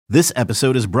This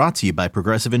episode is brought to you by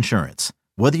Progressive Insurance.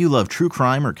 Whether you love true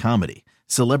crime or comedy,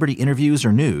 celebrity interviews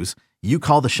or news, you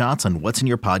call the shots on what's in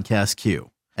your podcast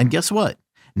queue. And guess what?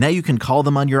 Now you can call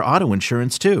them on your auto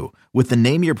insurance too with the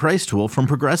Name Your Price tool from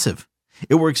Progressive.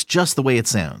 It works just the way it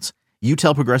sounds. You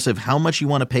tell Progressive how much you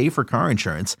want to pay for car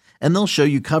insurance, and they'll show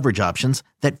you coverage options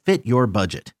that fit your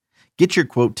budget. Get your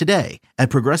quote today at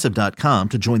Progressive.com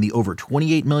to join the over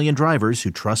 28 million drivers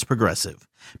who trust Progressive.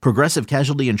 Progressive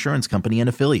Casualty Insurance Company and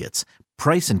Affiliates.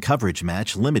 Price and coverage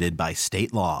match limited by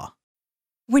state law.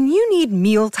 When you need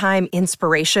mealtime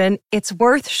inspiration, it's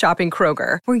worth shopping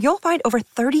Kroger, where you'll find over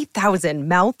 30,000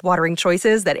 mouth-watering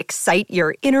choices that excite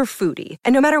your inner foodie.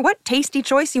 And no matter what tasty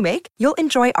choice you make, you'll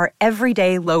enjoy our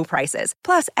everyday low prices,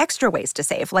 plus extra ways to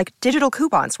save, like digital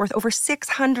coupons worth over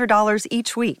 $600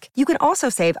 each week. You can also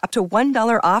save up to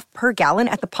 $1 off per gallon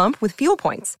at the pump with fuel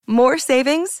points. More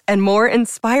savings and more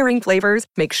inspiring flavors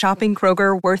make shopping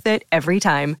Kroger worth it every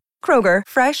time. Kroger,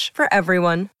 fresh for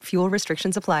everyone. Fuel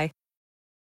restrictions apply.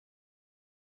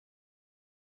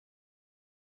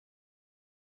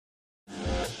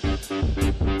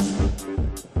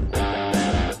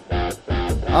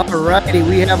 All righty,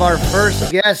 we have our first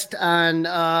guest on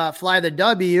Fly the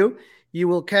W. You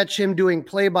will catch him doing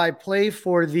play-by-play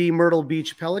for the Myrtle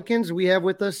Beach Pelicans. We have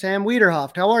with us Sam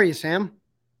Weiderhaft. How are you, Sam?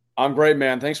 I'm great,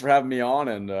 man. Thanks for having me on,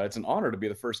 and it's an honor to be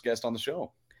the first guest on the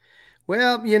show.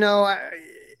 Well,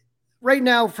 right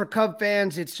now for Cub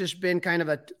fans, it's just been kind of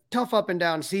a tough up and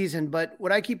down season, but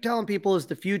what I keep telling people is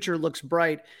the future looks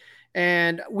bright.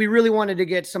 And we really wanted to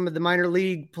get some of the minor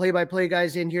league play-by-play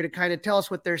guys in here to kind of tell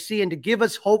us what they're seeing, to give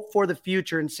us hope for the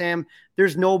future. And Sam,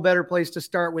 there's no better place to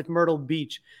start with Myrtle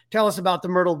Beach. Tell us about the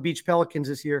Myrtle Beach Pelicans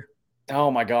this year.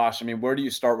 Oh my gosh. I mean, where do you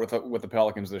start with the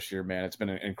Pelicans this year, man? It's been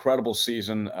an incredible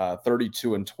season,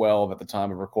 32-12 at the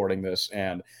time of recording this,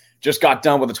 and just got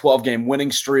done with a 12-game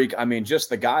winning streak. I mean, just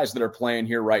the guys that are playing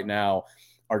here right now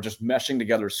are just meshing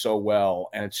together so well,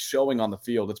 and it's showing on the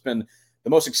field. It's been the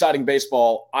most exciting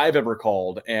baseball I've ever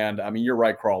called. And I mean, you're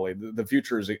right, Crawley. The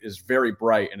future is very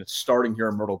bright, and it's starting here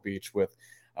in Myrtle Beach with,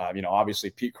 obviously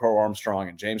Pete Crow Armstrong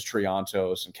and James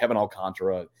Triantos and Kevin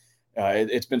Alcantara.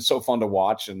 It's been so fun to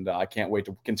watch, and I can't wait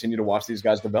to continue to watch these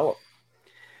guys develop.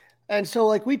 And so,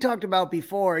 like we talked about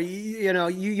before,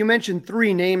 you mentioned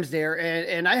three names there,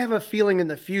 and I have a feeling in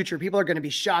the future people are going to be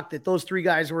shocked that those three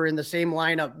guys were in the same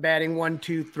lineup batting 1,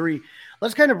 2, 3.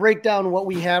 Let's kind of break down what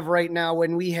we have right now.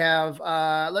 When we have,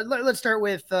 let's start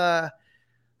with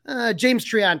James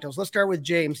Triantos. Let's start with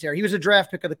James there. He was a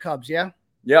draft pick of the Cubs, yeah?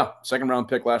 Yeah, second-round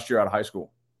pick last year out of high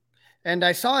school. And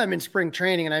I saw him in spring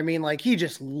training, and I mean, like, he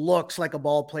just looks like a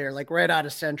ball player, like right out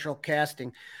of Central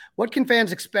Casting. What can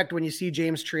fans expect when you see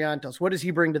James Triantos? What does he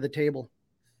bring to the table?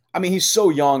 I mean, he's so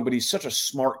young, but he's such a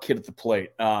smart kid at the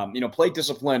plate. Plate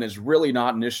discipline is really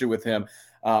not an issue with him.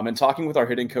 And talking with our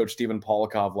hitting coach, Steven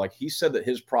Polikov, like he said that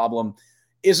his problem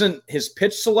isn't his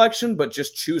pitch selection, but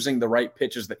just choosing the right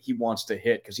pitches that he wants to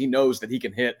hit, because he knows that he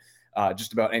can hit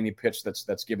just about any pitch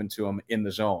that's given to him in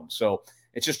the zone. So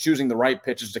it's just choosing the right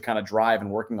pitches to kind of drive and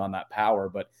working on that power.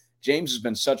 But James has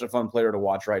been such a fun player to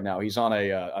watch right now. He's on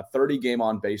a 30-game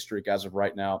on-base streak as of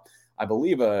right now. I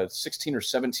believe a 16 or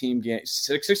 17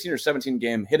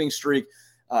 game hitting streak.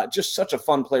 Just such a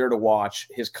fun player to watch.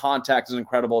 His contact is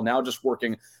incredible. Now just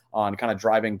working on kind of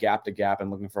driving gap to gap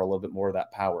and looking for a little bit more of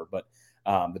that power. But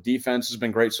the defense has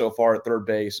been great so far at third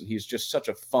base, and he's just such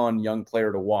a fun young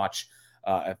player to watch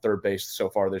at third base so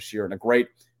far this year, and a great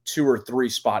 2 or 3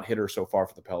 spot hitter so far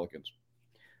for the Pelicans.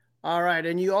 All right,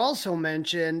 and you also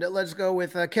mentioned, let's go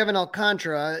with Kevin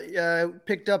Alcantara,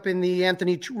 picked up in the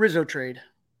Anthony Rizzo trade.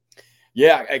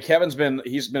 Yeah, he's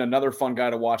been another fun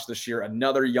guy to watch this year,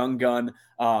 another young gun,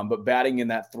 but batting in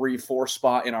that 3-4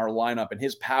 spot in our lineup, and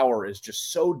his power is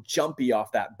just so jumpy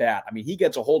off that bat. I mean, he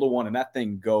gets a hold of one and that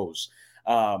thing goes.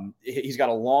 He's got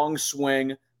a long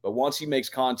swing, but once he makes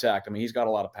contact, I mean, he's got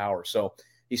a lot of power. So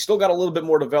he's still got a little bit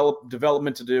more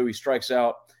development to do. He strikes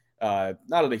out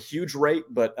not at a huge rate,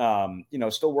 but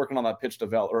still working on that pitch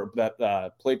or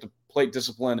that plate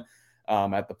discipline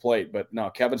at the plate. But no,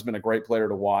 Kevin's been a great player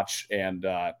to watch, and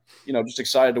just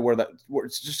excited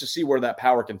to see where that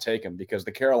power can take him, because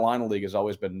the Carolina League has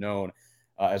always been known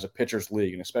as a pitcher's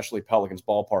league, and especially Pelicans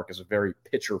ballpark is a very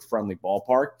pitcher-friendly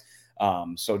ballpark.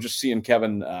 So just seeing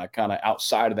Kevin kind of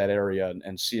outside of that area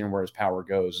and seeing where his power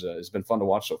goes has been fun to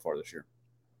watch so far this year.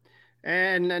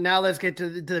 And now let's get to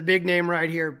the big name right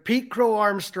here, Pete Crow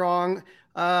Armstrong.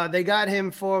 They got him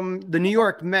from the New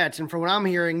York Mets, and from what I'm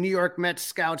hearing, New York Mets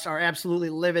scouts are absolutely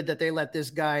livid that they let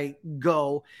this guy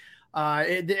go.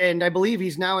 And I believe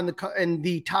he's now in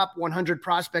the top 100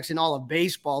 prospects in all of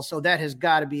baseball, so that has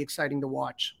got to be exciting to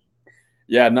watch.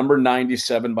 Yeah, number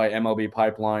 97 by MLB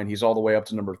Pipeline. He's all the way up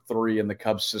to number 3 in the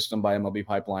Cubs system by MLB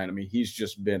Pipeline. I mean, he's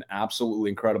just been absolutely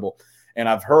incredible. And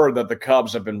I've heard that the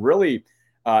Cubs have been really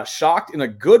shocked in a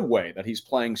good way that he's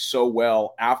playing so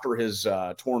well after his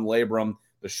torn labrum,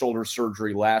 the shoulder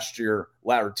surgery last year,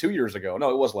 or 2 years ago. No,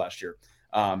 it was last year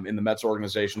in the Mets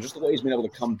organization. Just the way he's been able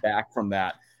to come back from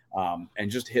that and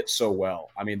just hit so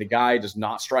well. I mean, the guy does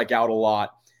not strike out a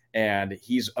lot, and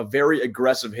he's a very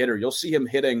aggressive hitter. You'll see him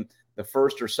hitting the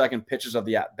first or second pitches of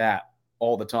the at-bat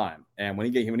all the time. And when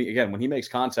he makes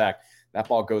contact, that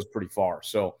ball goes pretty far.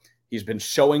 So he's been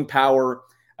showing power.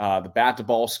 The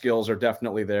bat-to-ball skills are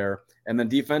definitely there. And then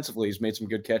defensively, he's made some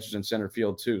good catches in center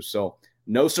field too. So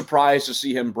no surprise to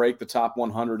see him break the top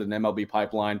 100 in MLB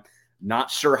Pipeline.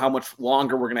 Not sure how much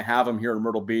longer we're going to have him here in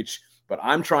Myrtle Beach, but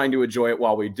I'm trying to enjoy it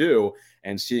while we do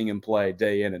and seeing him play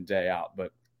day in and day out.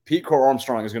 But Pete Crow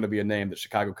Armstrong is going to be a name that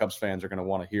Chicago Cubs fans are going to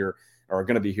want to hear, or are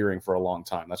going to be hearing for a long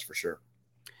time. That's for sure.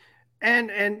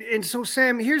 And so,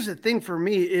 Sam, here's the thing for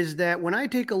me is that when I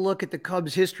take a look at the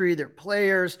Cubs history, their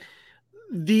players,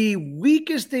 the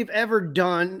weakest they've ever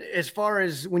done as far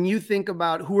as when you think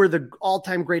about who are the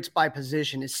all-time greats by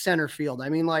position is center field. I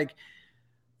mean, like,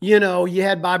 you know, you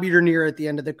had Bobby Dernier at the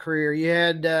end of the career. You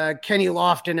had Kenny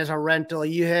Lofton as a rental.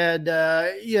 You had,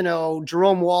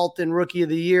 Jerome Walton, rookie of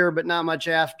the year, but not much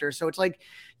after. So it's like,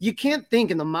 you can't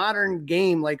think in the modern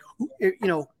game, like,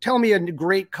 tell me a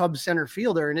great Cubs center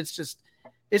fielder. And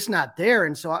it's not there.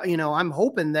 And so, I'm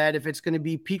hoping that if it's going to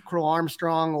be Pete Crow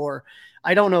Armstrong or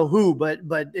I don't know who, but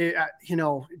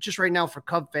just right now for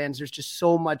Cub fans, there's just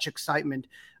so much excitement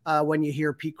when you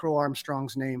hear Pete Crow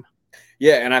Armstrong's name.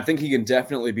 Yeah, and I think he can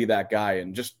definitely be that guy.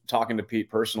 And just talking to Pete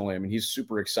personally, I mean, he's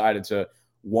super excited to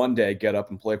one day get up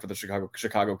and play for the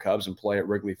Chicago Cubs and play at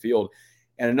Wrigley Field.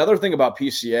 And another thing about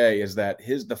PCA is that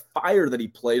the fire that he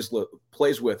plays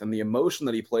with and the emotion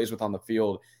that he plays with on the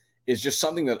field is just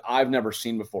something that I've never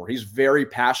seen before. He's very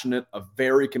passionate, a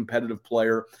very competitive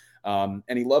player, and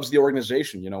he loves the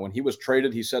organization. When he was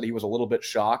traded, he said he was a little bit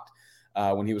shocked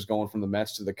when he was going from the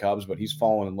Mets to the Cubs, but he's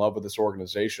fallen in love with this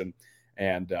organization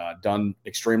and done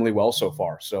extremely well so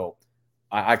far. So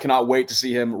I cannot wait to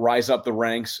see him rise up the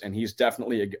ranks, and he's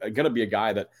definitely going to be a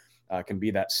guy that can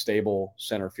be that stable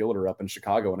center fielder up in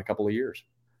Chicago in a couple of years.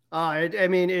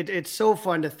 It's so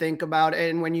fun to think about.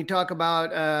 And when you talk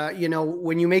about,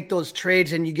 when you make those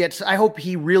trades and I hope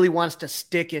he really wants to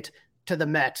stick it to the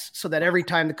Mets so that every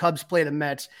time the Cubs play the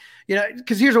Mets,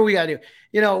 because here's what we got to do.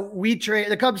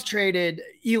 The Cubs traded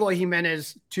Eloy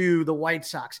Jimenez to the White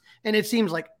Sox. And it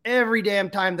seems like every damn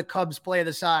time the Cubs play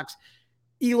the Sox,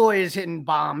 Eloy is hitting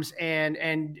bombs and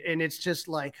it's just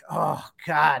like, oh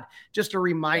God, just a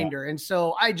reminder. Yeah. And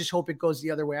so I just hope it goes the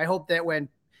other way. I hope that when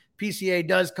PCA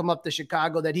does come up to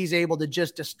Chicago, that he's able to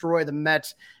just destroy the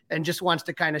Mets and just wants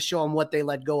to kind of show them what they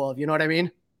let go of. You know what I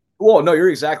mean? Well, no, you're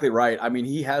exactly right. I mean,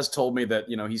 he has told me that,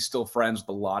 he's still friends with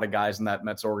a lot of guys in that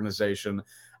Mets organization.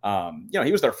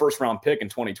 He was their first round pick in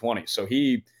 2020. So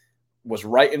he was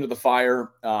right into the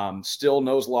fire, still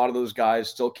knows a lot of those guys,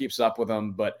 still keeps up with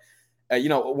them. But,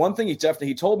 one thing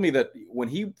he told me that when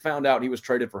he found out he was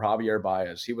traded for Javier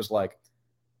Baez, he was like,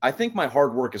 I think my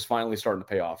hard work is finally starting to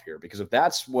pay off here, because if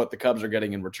that's what the Cubs are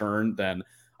getting in return, then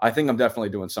I think I'm definitely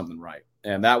doing something right.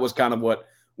 And that was kind of what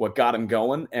got him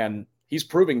going. And he's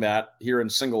proving that here in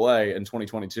Single A in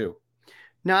 2022.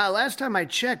 Now, last time I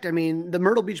checked, I mean, the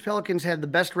Myrtle Beach Pelicans had the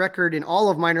best record in all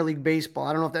of minor league baseball.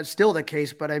 I don't know if that's still the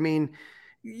case, but I mean,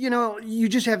 you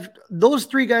just have those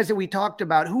three guys that we talked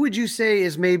about. Who would you say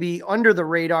is maybe under the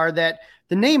radar that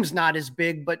the name's not as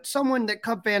big, but someone that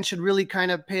Cub fans should really kind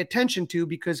of pay attention to,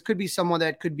 because could be someone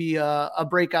that could be a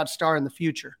breakout star in the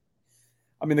future?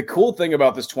 I mean, the cool thing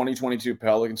about this 2022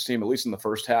 Pelicans team, at least in the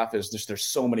first half, is there's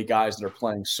so many guys that are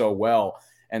playing so well.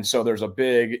 And so there's a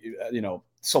big,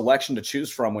 selection to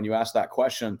choose from when you ask that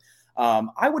question.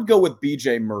 I would go with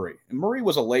B.J. Murray. And Murray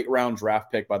was a late-round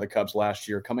draft pick by the Cubs last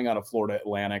year, coming out of Florida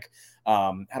Atlantic.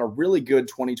 Had a really good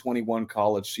 2021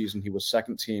 college season. He was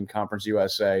second-team Conference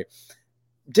USA.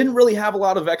 Didn't really have a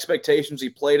lot of expectations. He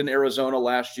played in Arizona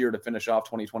last year to finish off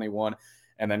 2021,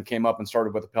 and then came up and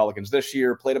started with the Pelicans this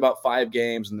year, played about 5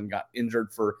 games, and then got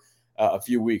injured for a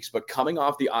few weeks. But coming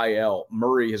off the IL,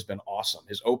 Murray has been awesome.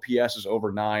 His OPS is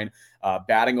over 9,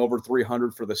 batting over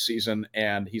 300 for the season,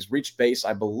 and he's reached base,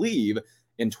 I believe,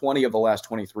 in 20 of the last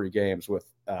 23 games with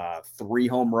 3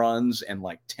 home runs and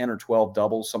like 10 or 12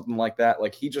 doubles, something like that.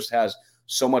 Like, he just has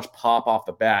so much pop off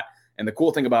the bat. And the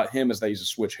cool thing about him is that he's a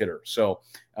switch hitter. So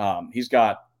he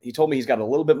told me he's got a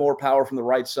little bit more power from the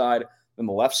right side than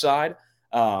the left side.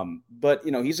 But,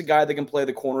 he's a guy that can play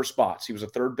the corner spots. He was a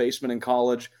third baseman in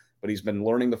college, but he's been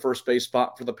learning the first base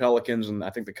spot for the Pelicans, and I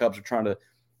think the Cubs are trying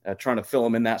to fill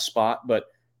him in that spot. But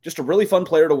just a really fun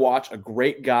player to watch, a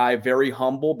great guy, very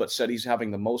humble, but said he's having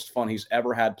the most fun he's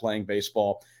ever had playing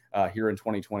baseball here in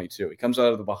 2022. He comes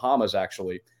out of the Bahamas,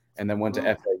 actually, and then went to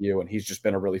FAU, and he's just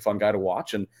been a really fun guy to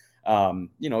watch. And,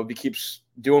 if he keeps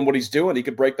doing what he's doing, he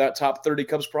could break that top 30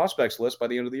 Cubs prospects list by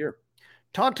the end of the year.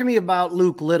 Talk to me about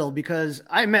Luke Little, because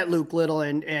I met Luke Little,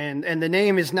 and the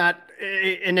name is not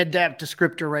an adept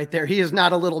descriptor right there. He is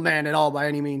not a little man at all by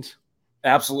any means.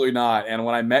 Absolutely not. And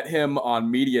when I met him on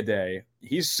media day,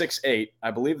 he's 6'8". I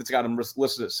believe it's got him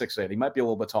listed at 6'8". He might be a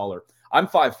little bit taller. I'm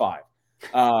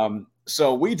 5'5".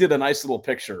 So we did a nice little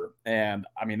picture, and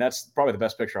I mean, that's probably the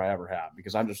best picture I ever had,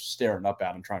 because I'm just staring up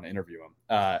at him trying to interview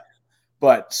him.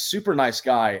 But super nice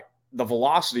guy. The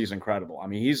velocity is incredible. I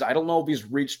mean, I don't know if he's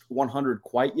reached 100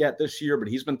 quite yet this year, but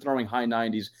he's been throwing high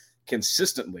 90s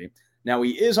consistently. Now,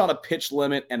 he is on a pitch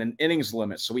limit and an innings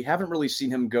limit, so we haven't really seen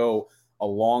him go a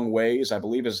long ways. I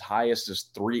believe his highest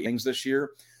is 3 innings this year.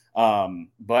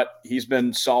 But he's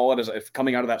been solid as if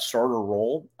coming out of that starter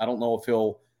role. I don't know if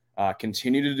he'll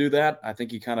continue to do that. I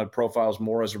think he kind of profiles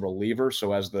more as a reliever.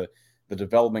 So as the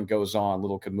development goes on,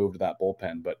 Little could move to that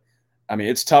bullpen. But I mean,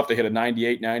 it's tough to hit a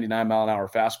 98, 99 mile an hour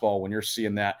fastball when you're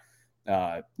seeing that,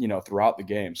 throughout the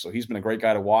game. So he's been a great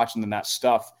guy to watch. And then that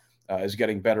stuff is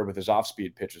getting better with his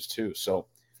off-speed pitches too. So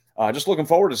just looking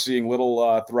forward to seeing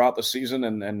Little throughout the season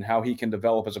and how he can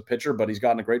develop as a pitcher. But he's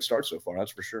gotten a great start so far,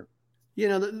 that's for sure.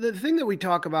 The thing that we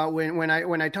talk about when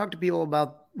I talk to people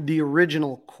about the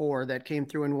original core that came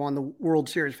through and won the World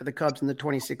Series for the Cubs in the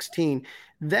 2016,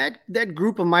 that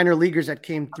group of minor leaguers that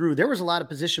came through, there was a lot of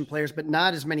position players, but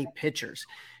not as many pitchers.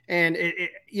 And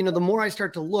the more I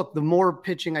start to look, the more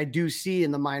pitching I do see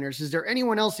in the minors. Is there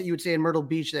anyone else that you would say in Myrtle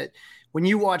Beach that when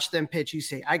you watch them pitch, you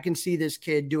say, I can see this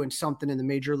kid doing something in the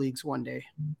major leagues one day?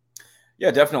 Yeah,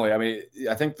 definitely. I mean,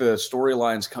 I think the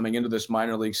storylines coming into this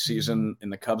minor league season in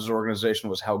the Cubs organization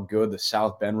was how good the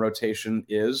South Bend rotation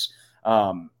is.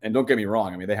 And don't get me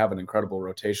wrong. I mean, they have an incredible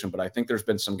rotation, but I think there's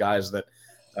been some guys that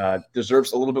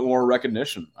deserves a little bit more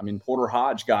recognition. I mean, Porter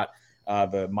Hodge got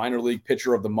the minor league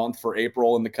pitcher of the month for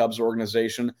April in the Cubs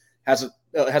organization. Has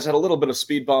had a little bit of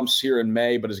speed bumps here in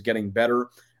May, but is getting better.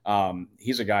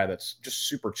 He's a guy that's just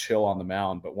super chill on the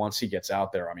mound, but once he gets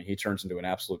out there, I mean, he turns into an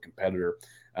absolute competitor.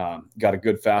 Got a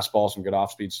good fastball, some good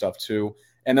off-speed stuff too.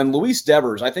 And then Luis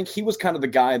Devers, I think he was kind of the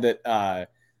guy that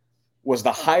was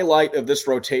the highlight of this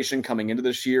rotation coming into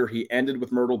this year. He ended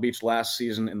with Myrtle Beach last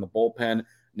season in the bullpen,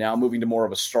 now moving to more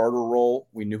of a starter role.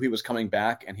 We knew he was coming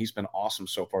back, and he's been awesome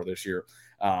so far this year.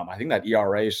 I think that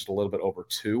ERA is just a little bit over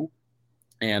 2,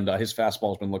 and his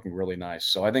fastball has been looking really nice.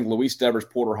 So I think Luis Devers,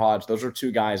 Porter Hodge, those are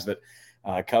 2 guys that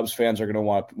Cubs fans are going to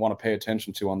want to pay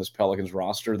attention to on this Pelicans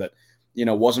roster that,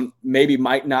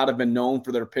 might not have been known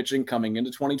for their pitching coming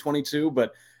into 2022,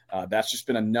 but that's just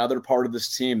been another part of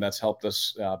this team that's helped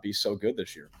us be so good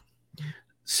this year.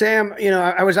 Sam,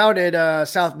 I was out at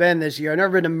South Bend this year. I've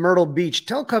never been to Myrtle Beach.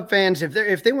 Tell Cub fans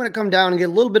if they want to come down and get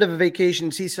a little bit of a vacation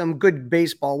and see some good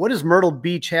baseball, what does Myrtle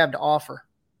Beach have to offer?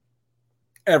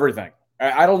 Everything.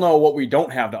 I don't know what we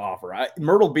don't have to offer.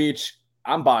 Myrtle Beach,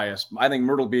 I'm biased. I think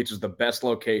Myrtle Beach is the best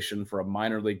location for a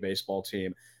minor league baseball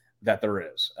team that there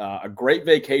is. A great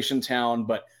vacation town,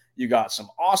 but you got some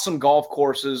awesome golf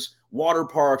courses, water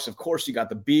parks. Of course, you got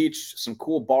the beach, some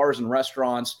cool bars and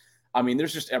restaurants. I mean,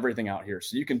 there's just everything out here.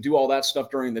 So you can do all that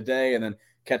stuff during the day and then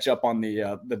catch up on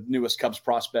the newest Cubs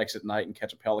prospects at night and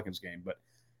catch a Pelicans game. But,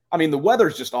 I mean, the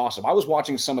weather's just awesome. I was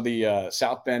watching some of the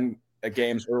South Bend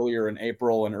games earlier in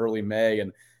April and early May,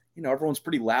 and, everyone's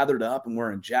pretty lathered up and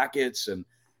wearing jackets and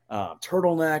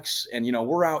turtlenecks. And,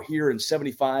 we're out here in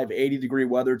 75, 80-degree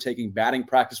weather taking batting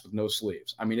practice with no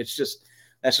sleeves. I mean, that's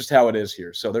just how it is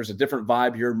here. So there's a different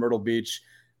vibe here in Myrtle Beach,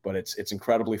 but it's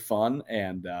incredibly fun.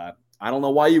 And I don't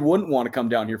know why you wouldn't want to come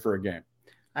down here for a game.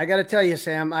 I got to tell you,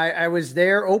 Sam, I was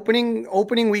there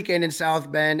opening weekend in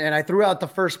South Bend, and I threw out the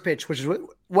first pitch, which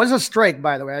was a strike,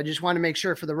 by the way. I just want to make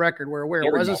sure for the record we're aware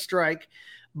it was a strike.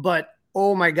 But,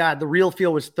 oh, my God, the real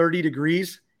feel was 30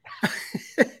 degrees.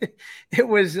 It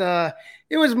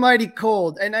was mighty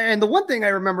cold. And the one thing I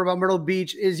remember about Myrtle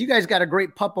Beach is you guys got a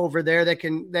great pup over there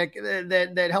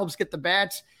that helps get the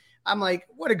bats. I'm like,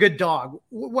 what a good dog.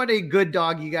 What a good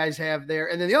dog you guys have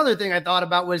there. And then the other thing I thought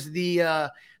about was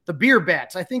the beer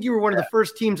bats. I think you were one of the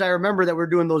first teams I remember that were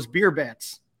doing those beer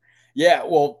bats. Yeah,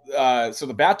 well, so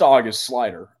the bat dog is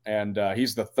Slider, and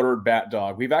he's the third bat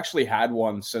dog. We've actually had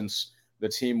one since the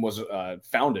team was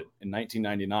founded in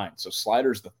 1999. So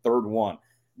Slider's the third one.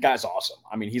 Guy's awesome.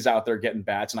 I mean, he's out there getting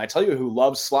bats. And I tell you who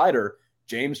loves Slider,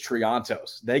 James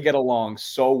Triantos. They get along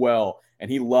so well.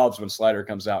 And he loves when Slider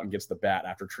comes out and gets the bat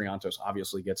after Triantos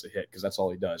obviously gets a hit, because that's all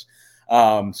he does.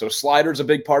 So Slider's a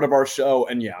big part of our show.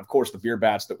 And yeah, of course, the beer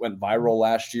bats that went viral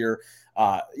last year.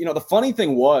 The funny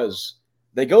thing was,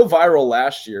 they go viral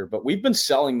last year, but we've been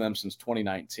selling them since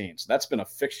 2019. So that's been a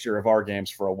fixture of our games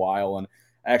for a while. And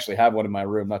I actually have one in my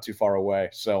room not too far away.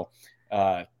 So,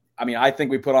 I think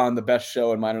we put on the best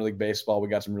show in minor league baseball. We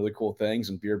got some really cool things,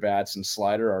 and beer bats and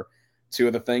Slider are two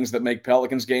of the things that make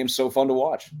Pelicans games so fun to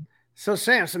watch. So,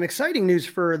 Sam, some exciting news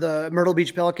for the Myrtle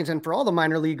Beach Pelicans and for all the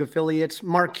minor league affiliates.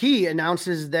 Marquee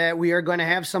announces that we are going to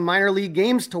have some minor league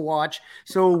games to watch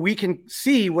so we can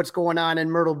see what's going on in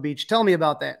Myrtle Beach. Tell me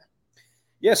about that.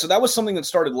 Yeah, so that was something that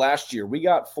started last year. We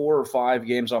got 4 or 5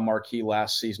 games on Marquee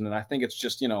last season, and I think it's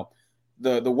just,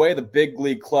 the way the big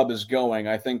league club is going,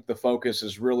 I think the focus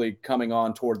is really coming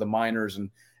on toward the minors and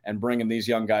bringing these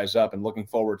young guys up, and looking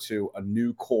forward to a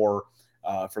new core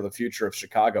for the future of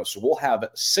Chicago. So we'll have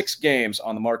 6 games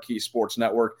on the Marquee Sports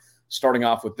Network, starting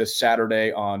off with this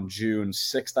Saturday on June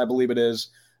 6th, I believe it is,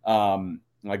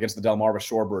 against the Delmarva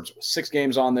Shorebirds. 6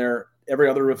 games on there. Every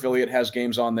other affiliate has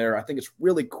games on there. I think it's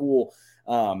really cool,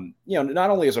 not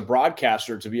only as a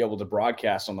broadcaster to be able to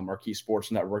broadcast on the Marquee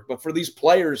Sports Network, but for these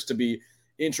players to be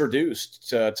introduced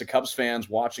to Cubs fans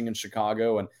watching in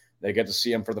Chicago, and they get to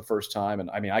see them for the first time. And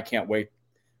I can't wait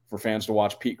for fans to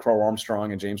watch Pete Crow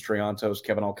Armstrong and James Triantos,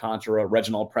 Kevin Alcantara,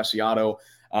 Reginald Preciado,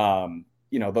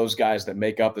 those guys that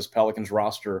make up this Pelicans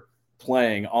roster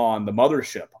playing on the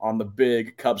mothership, on the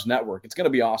big Cubs network. It's going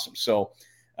to be awesome. So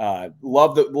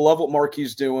love what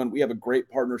Marquee's doing. We have a great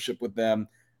partnership with them,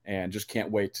 and just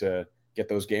can't wait to get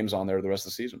those games on there the rest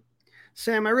of the season.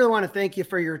 Sam, I really want to thank you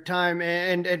for your time.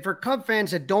 And for Cub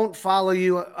fans that don't follow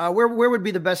you, where would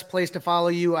be the best place to follow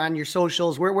you on your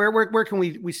socials? Where can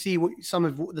we see some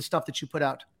of the stuff that you put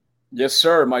out? Yes,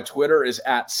 sir. My Twitter is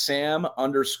at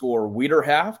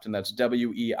Sam_Weiderhaft, and that's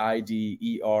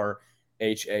Weiderhaft.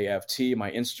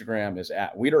 My Instagram is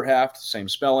at Weiderhaft, same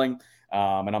spelling.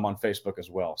 And I'm on Facebook as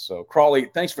well. So Crawley,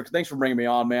 thanks for bringing me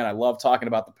on, man. I love talking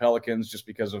about the Pelicans just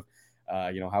because of,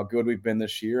 how good we've been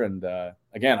this year. And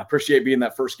again, I appreciate being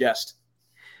that first guest.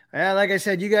 Yeah, like I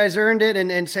said, you guys earned it.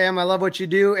 And Sam, I love what you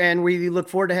do. And we look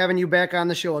forward to having you back on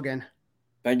the show again.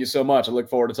 Thank you so much. I look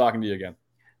forward to talking to you again.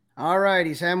 All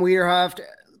righty. Sam Weiderhaft,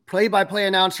 play-by-play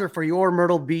announcer for your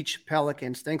Myrtle Beach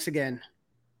Pelicans. Thanks again.